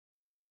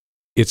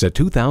It's a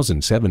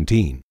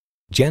 2017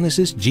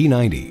 Genesis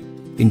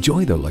G90.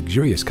 Enjoy the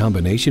luxurious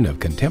combination of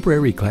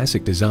contemporary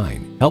classic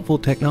design, helpful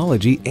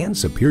technology, and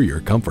superior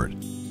comfort.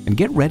 And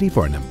get ready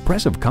for an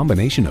impressive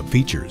combination of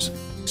features: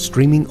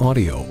 streaming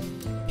audio,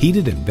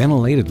 heated and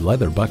ventilated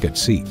leather bucket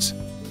seats,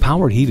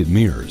 power heated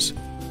mirrors,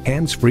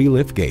 hands-free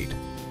liftgate,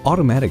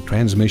 automatic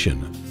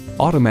transmission,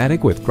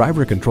 automatic with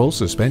driver control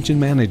suspension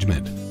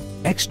management,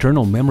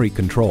 external memory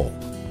control,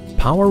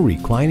 power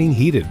reclining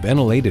heated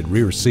ventilated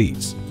rear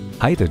seats,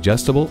 height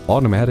adjustable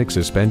automatic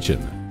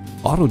suspension,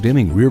 auto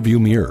dimming rear view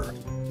mirror,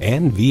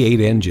 and V8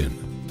 engine.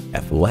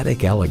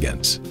 Athletic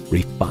elegance,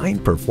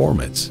 refined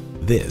performance.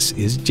 This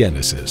is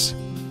Genesis.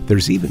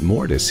 There's even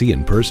more to see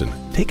in person.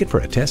 Take it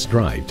for a test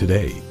drive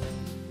today.